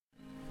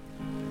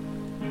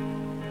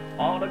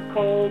on a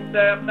cold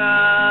damp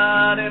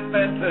night in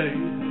Memphis,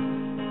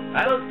 and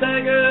I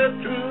staggered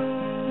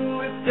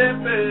through its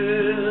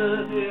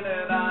tempest in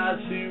an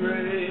icy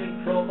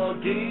rain from a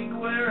gig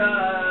where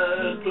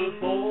I'd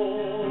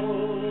performed.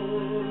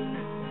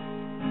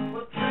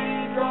 With 3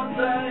 drums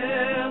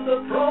and a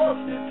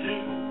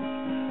prostitute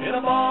in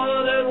a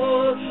bar that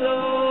was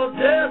so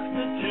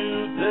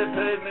destitute, they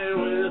paid me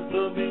with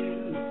the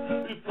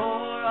mule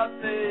before I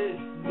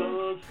faced the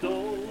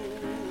storm.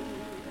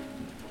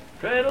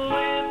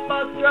 Cradling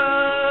my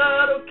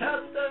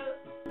Stratocaster,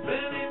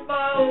 beneath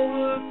my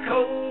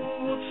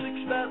overcoat,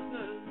 6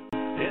 fasteners,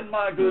 in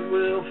my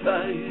Goodwill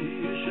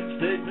fashion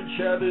statement,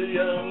 shabby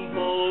and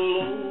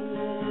forlorn.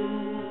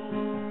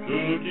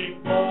 Looking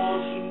for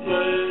some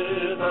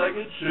place I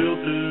could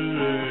shelter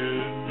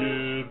and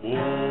get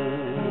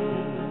warm.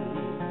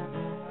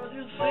 As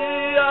you see,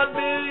 I'd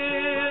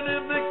been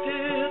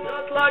evicted,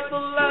 just like the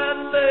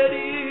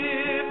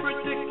landlady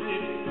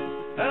predicted,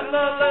 and I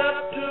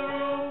left a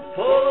room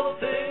full of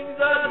things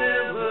I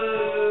never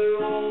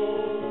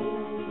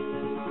owned.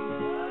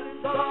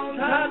 Songs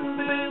hadn't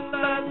been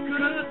that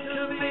good to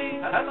me,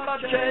 and my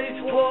chase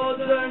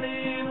towards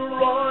earning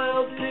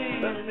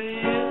royalties, and the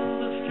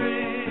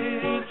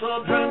streets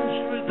are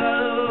drenched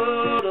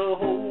without a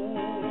home.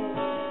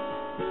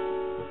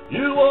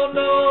 You won't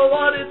know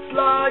what it's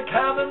like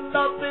having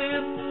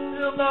nothing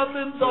till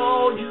nothing's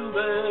all you've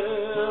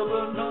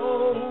ever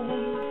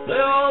known.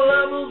 There are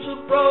levels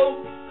of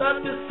broke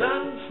that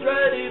descend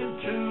straight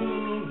into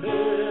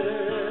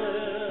hell.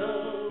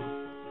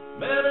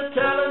 Man,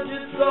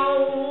 intelligent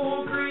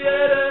soul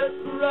created,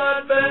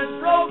 right man's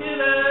broken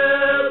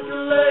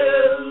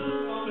escalators,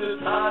 on his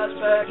highest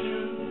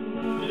vacuum,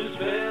 his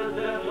fair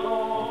death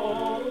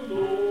all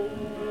alone.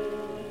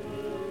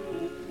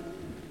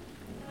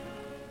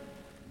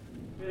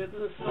 It's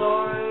a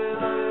story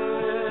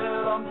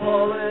that I'm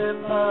calling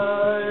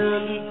my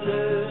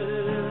editor.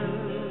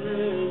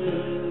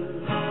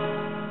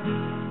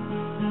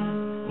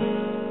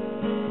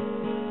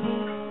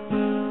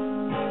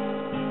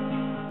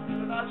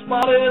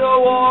 Spotted a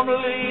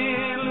warmly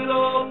lit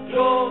up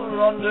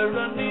door under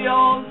a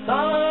neon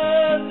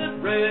sign that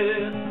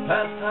read,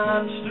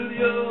 Pastime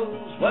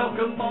Studios,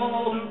 welcome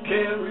all who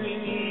carry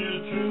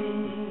you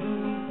through.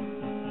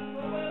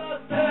 When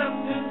I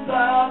stepped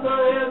inside, the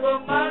hairs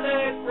of my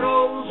neck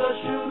rose. I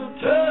should have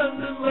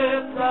turned and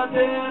left right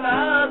then,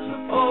 I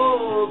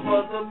suppose,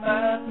 but the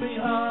man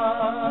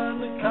behind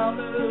the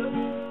counter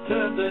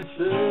turned and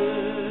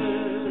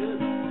said,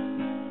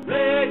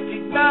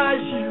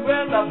 recognize you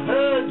and I've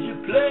heard you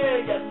play.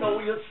 I know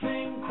you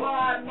sing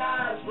quite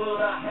nice,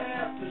 but I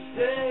have to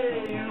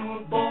say you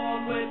were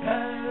born way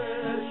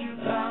past your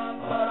time,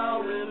 but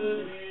I'll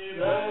really leave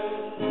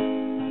that.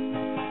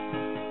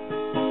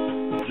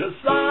 Just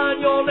sign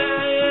your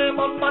name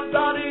on my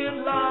dotted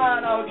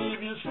line, I'll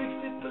give you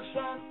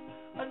 60%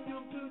 and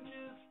you'll do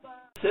just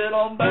fine. Head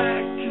on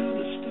back to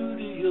the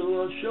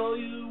studio, I'll show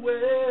you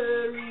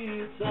where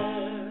it's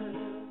at.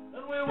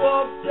 And we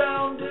walked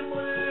down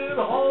dimly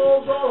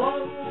halls all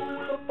hung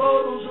with the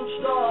photos of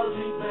stars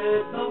he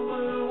made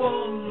number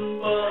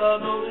 1, but I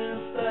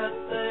noticed that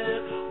they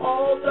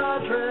all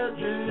died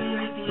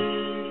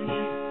tragically.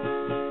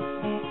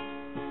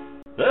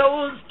 There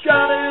was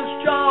Janis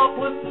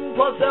Joplin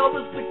plus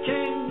Elvis The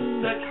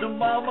King, next to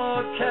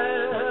Mama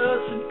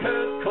Cass and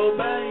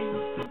Cobain,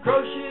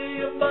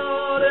 Croce and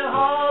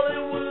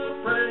Hollywood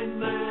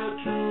framed their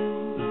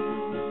truth.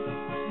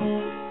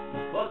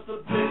 Plus the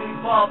Big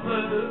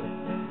Bopper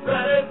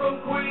Freddie from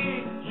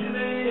Queen,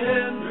 Jimi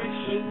Hendrix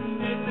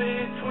sitting in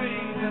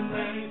between, and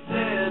then he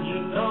said, you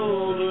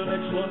know, the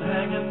next one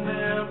hanging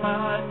there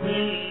might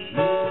be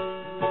you.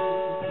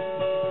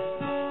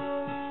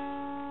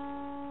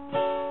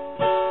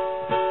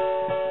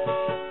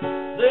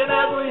 Then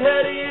as we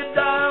headed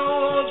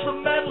down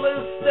some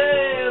endless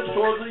stairs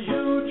towards the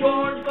huge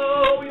orange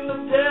glow in the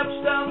depths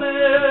down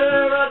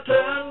there, I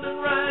turned and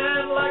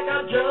ran like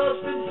I'd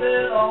just been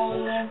set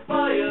on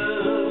fire.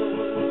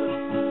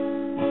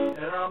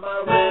 On my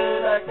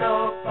way back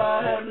up, I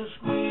had to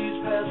squeeze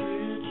past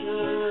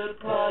Richard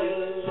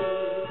Pryor.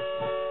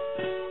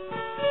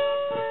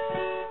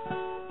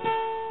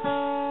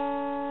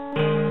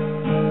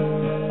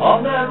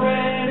 On that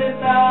rainy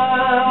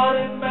night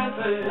in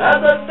Memphis,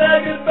 as I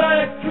staggered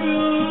back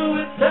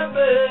through its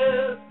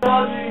tempest,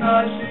 dodging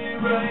icy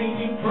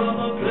rain from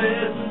a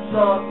place that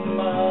softened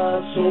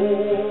my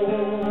soul.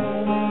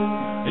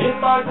 In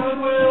my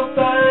Goodwill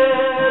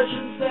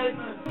fashion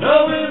statement,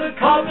 knowing the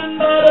coffin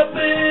might have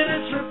been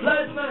its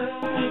replacement,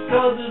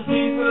 because there's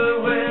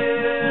deeper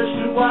ways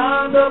to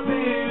wind up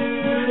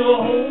in a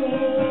hole.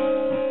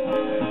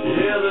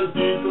 Yeah, there's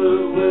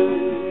deeper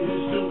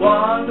ways to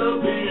wind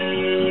up in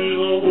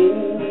a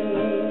hole.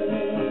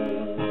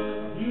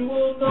 You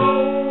won't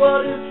know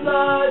what it's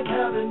like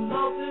having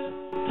nothing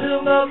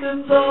till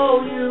nothing's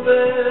all you've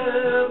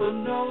ever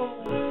known.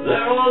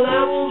 There are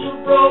levels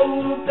of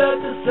broke that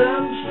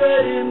descend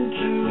straight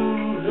into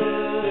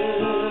hell.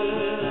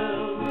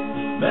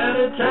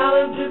 Many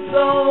talented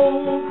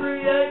soul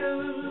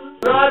creators,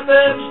 right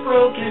man's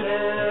broken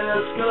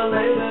escalator.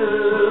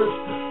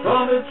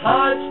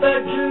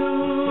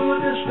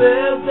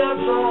 bed that's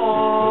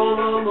all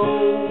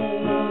alone.